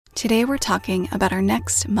Today we're talking about our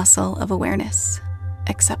next muscle of awareness,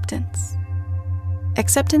 acceptance.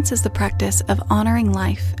 Acceptance is the practice of honoring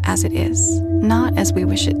life as it is, not as we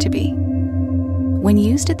wish it to be. When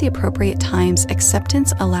used at the appropriate times,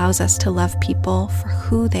 acceptance allows us to love people for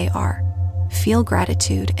who they are, feel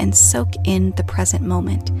gratitude, and soak in the present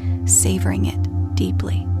moment, savoring it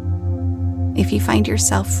deeply. If you find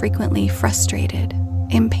yourself frequently frustrated,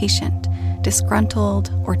 impatient,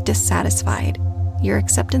 disgruntled, or dissatisfied, your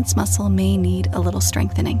acceptance muscle may need a little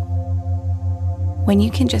strengthening. When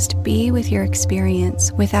you can just be with your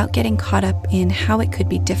experience without getting caught up in how it could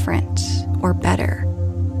be different or better,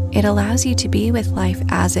 it allows you to be with life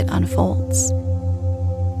as it unfolds.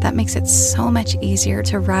 That makes it so much easier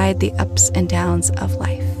to ride the ups and downs of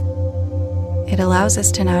life. It allows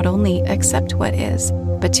us to not only accept what is,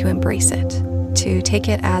 but to embrace it, to take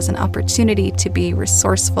it as an opportunity to be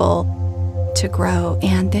resourceful, to grow,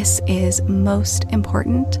 and this is most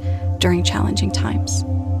important during challenging times.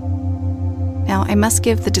 Now, I must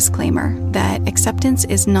give the disclaimer that acceptance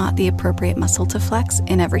is not the appropriate muscle to flex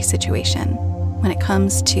in every situation. When it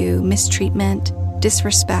comes to mistreatment,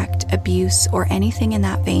 disrespect, abuse, or anything in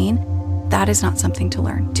that vein, that is not something to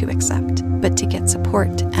learn to accept, but to get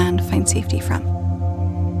support and find safety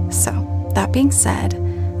from. So, that being said,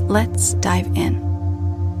 let's dive in.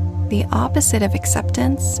 The opposite of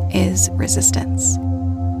acceptance is resistance.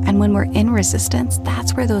 And when we're in resistance,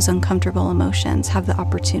 that's where those uncomfortable emotions have the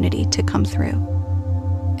opportunity to come through.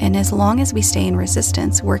 And as long as we stay in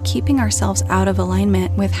resistance, we're keeping ourselves out of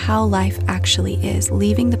alignment with how life actually is,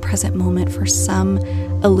 leaving the present moment for some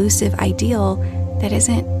elusive ideal that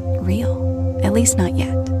isn't real, at least not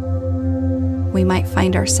yet. We might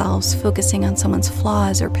find ourselves focusing on someone's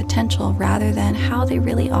flaws or potential rather than how they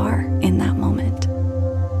really are in that moment.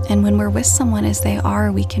 And when we're with someone as they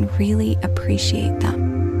are, we can really appreciate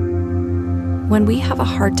them. When we have a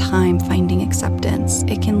hard time finding acceptance,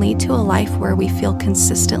 it can lead to a life where we feel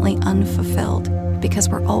consistently unfulfilled because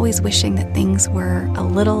we're always wishing that things were a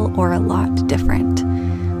little or a lot different.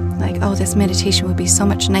 Like, oh, this meditation would be so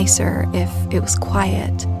much nicer if it was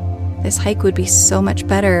quiet. This hike would be so much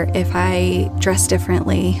better if I dressed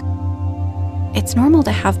differently. It's normal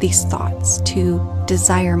to have these thoughts, to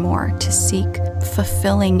desire more, to seek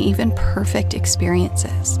fulfilling, even perfect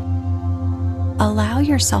experiences. Allow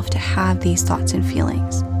yourself to have these thoughts and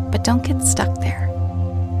feelings, but don't get stuck there.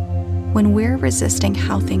 When we're resisting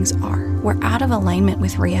how things are, we're out of alignment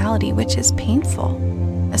with reality, which is painful,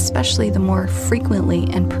 especially the more frequently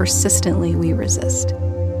and persistently we resist.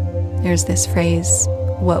 There's this phrase,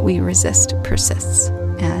 what we resist persists,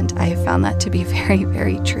 and I have found that to be very,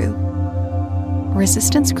 very true.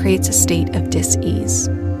 Resistance creates a state of dis-ease,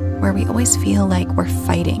 where we always feel like we're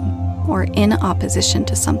fighting or in opposition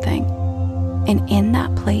to something. And in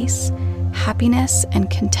that place, happiness and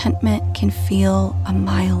contentment can feel a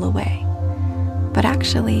mile away. But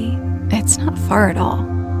actually, it's not far at all.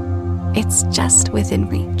 It's just within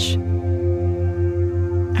reach.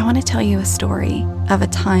 I want to tell you a story of a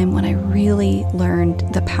time when I really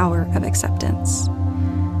learned the power of acceptance.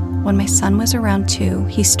 When my son was around 2,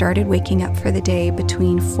 he started waking up for the day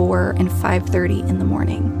between 4 and 5:30 in the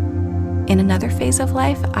morning. In another phase of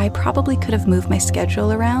life, I probably could have moved my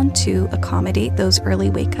schedule around to accommodate those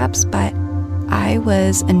early wake-ups, but I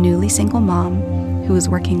was a newly single mom who was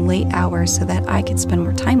working late hours so that I could spend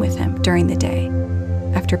more time with him during the day.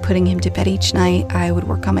 After putting him to bed each night, I would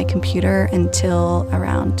work on my computer until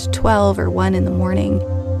around 12 or 1 in the morning.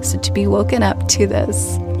 So to be woken up to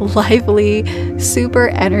this lively, super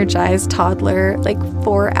energized toddler like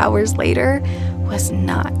 4 hours later was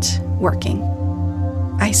not working.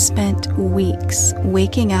 I spent weeks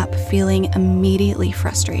waking up feeling immediately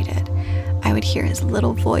frustrated. I would hear his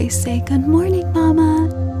little voice say, "Good morning, Mama."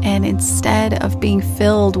 And instead of being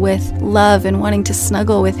filled with love and wanting to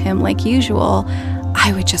snuggle with him like usual,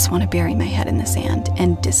 I would just want to bury my head in the sand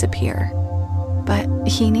and disappear. But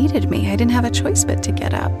he needed me. I didn't have a choice but to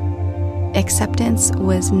get up. Acceptance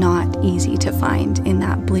was not easy to find in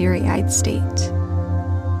that bleary-eyed state.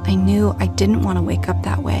 I knew I didn't want to wake up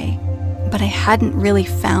that way, but I hadn't really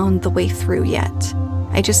found the way through yet.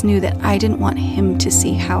 I just knew that I didn't want him to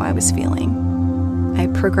see how I was feeling. I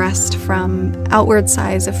progressed from outward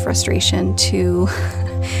sighs of frustration to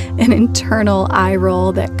an internal eye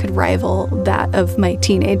roll that could rival that of my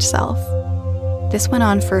teenage self. This went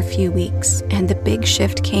on for a few weeks, and the big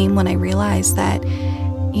shift came when I realized that,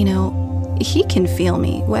 he can feel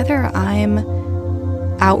me, whether I'm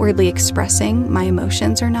outwardly expressing my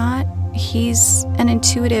emotions or not. He's an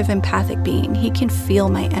intuitive, empathic being. He can feel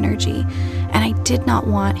my energy, and I did not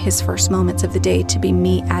want his first moments of the day to be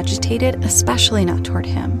me agitated, especially not toward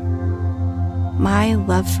him. my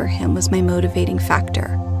love for him was my motivating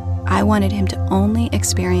factor. I wanted him to only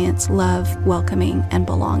experience love, welcoming, and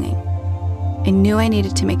belonging. I knew I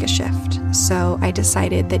needed to make a shift, so I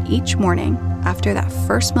decided that each morning, after that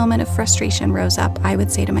first moment of frustration rose up, I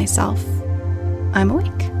would say to myself, I'm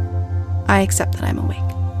awake. I accept that I'm awake.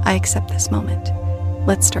 I accept this moment.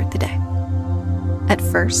 Let's start the day. At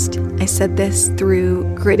first, I said this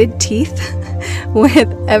through gritted teeth with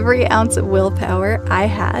every ounce of willpower I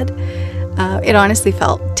had. It honestly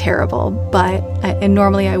felt terrible, and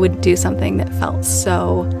normally I would do something that felt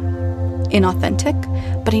so inauthentic,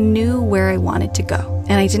 but I knew where I wanted to go,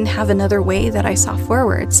 and I didn't have another way that I saw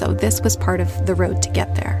forward, so this was part of the road to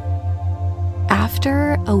get there.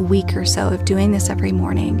 After a week or so of doing this every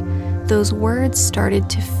morning, those words started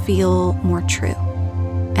to feel more true.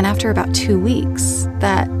 And after about 2 weeks,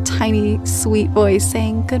 that tiny, sweet voice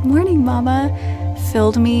saying, "Good morning, Mama,"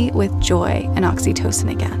 filled me with joy and oxytocin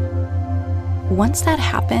again. Once that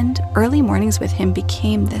happened, early mornings with him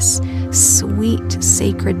became this sweet,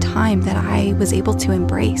 sacred time that I was able to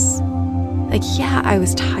embrace. I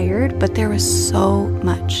was tired, but there was so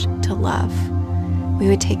much to love. We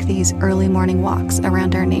would take these early morning walks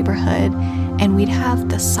around our neighborhood, and we'd have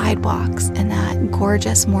the sidewalks and that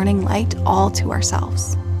gorgeous morning light all to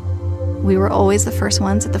ourselves. We were always the first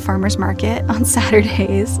ones at the farmer's market on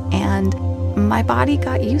Saturdays, and my body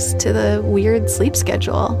got used to the weird sleep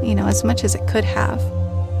schedule, as much as it could have.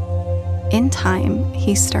 In time,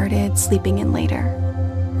 he started sleeping in later.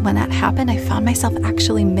 When that happened, I found myself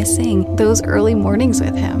actually missing those early mornings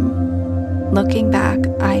with him. Looking back,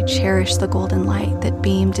 I cherish the golden light that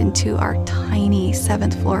beamed into our tiny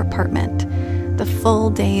 7th floor apartment, the full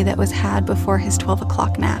day that was had before his 12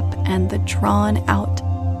 o'clock nap, and the drawn out,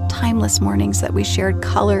 timeless mornings that we shared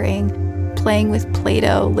coloring, playing with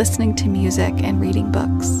Play-Doh, listening to music, and reading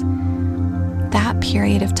books. That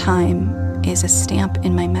period of time is a stamp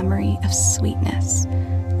in my memory of sweetness,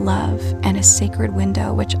 love, and a sacred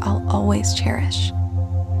window which I'll always cherish.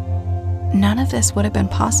 None of this would have been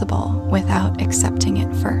possible without accepting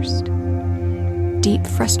it first. Deep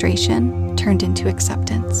frustration turned into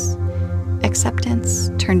acceptance. Acceptance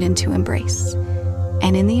turned into embrace.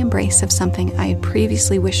 And in the embrace of something I had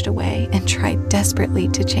previously wished away and tried desperately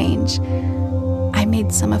to change, I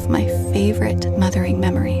made some of my favorite mothering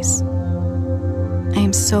memories. I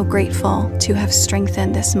am so grateful to have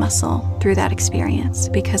strengthened this muscle through that experience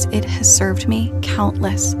because it has served me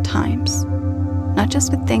countless times. Not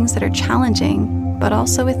just with things that are challenging, but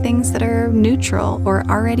also with things that are neutral or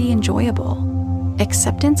already enjoyable.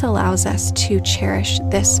 Acceptance allows us to cherish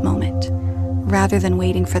this moment rather than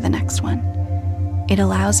waiting for the next one. It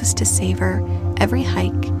allows us to savor every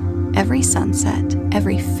hike, every sunset,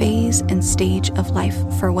 every phase and stage of life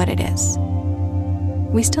for what it is.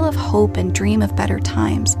 We still have hope and dream of better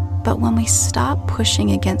times, but when we stop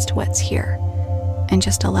pushing against what's here and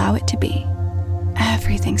just allow it to be,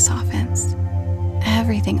 everything softens.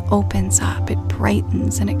 Everything opens up, it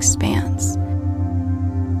brightens and expands.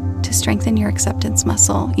 To strengthen your acceptance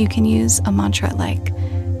muscle, you can use a mantra like,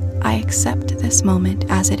 I accept this moment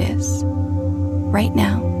as it is. Right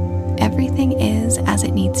now, everything is as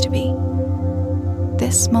it needs to be.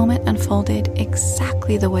 This moment unfolded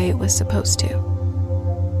exactly the way it was supposed to.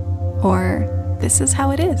 Or, this is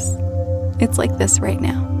how it is. It's like this right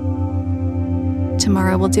now.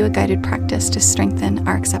 Tomorrow we'll do a guided practice to strengthen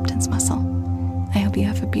our acceptance muscle. I hope you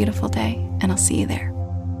have a beautiful day, and I'll see you there.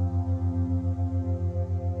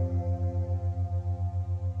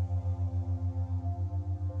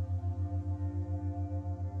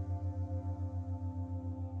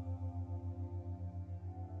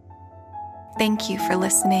 Thank you for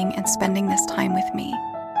listening and spending this time with me.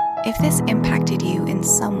 If this impacted you in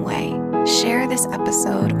some way, share this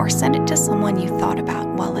episode or send it to someone you thought about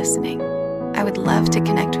while listening. I would love to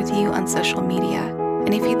connect with you on social media,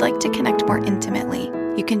 and if you'd like to connect more intimately,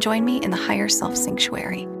 you can join me in the Higher Self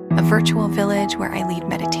Sanctuary, a virtual village where I lead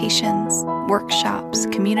meditations, workshops,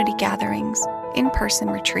 community gatherings,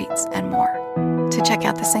 in-person retreats, and more. To check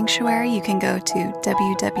out the sanctuary, you can go to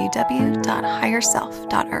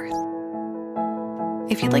www.higherself.earth.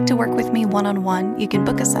 If you'd like to work with me one-on-one, you can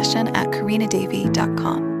book a session at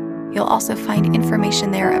karinadavy.com. You'll also find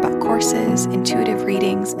information there about courses, intuitive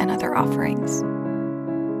readings, and other offerings.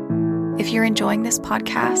 If you're enjoying this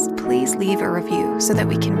podcast, please leave a review so that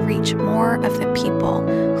we can reach more of the people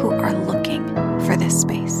who are looking for this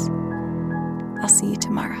space. I'll see you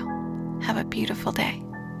tomorrow. Have a beautiful day.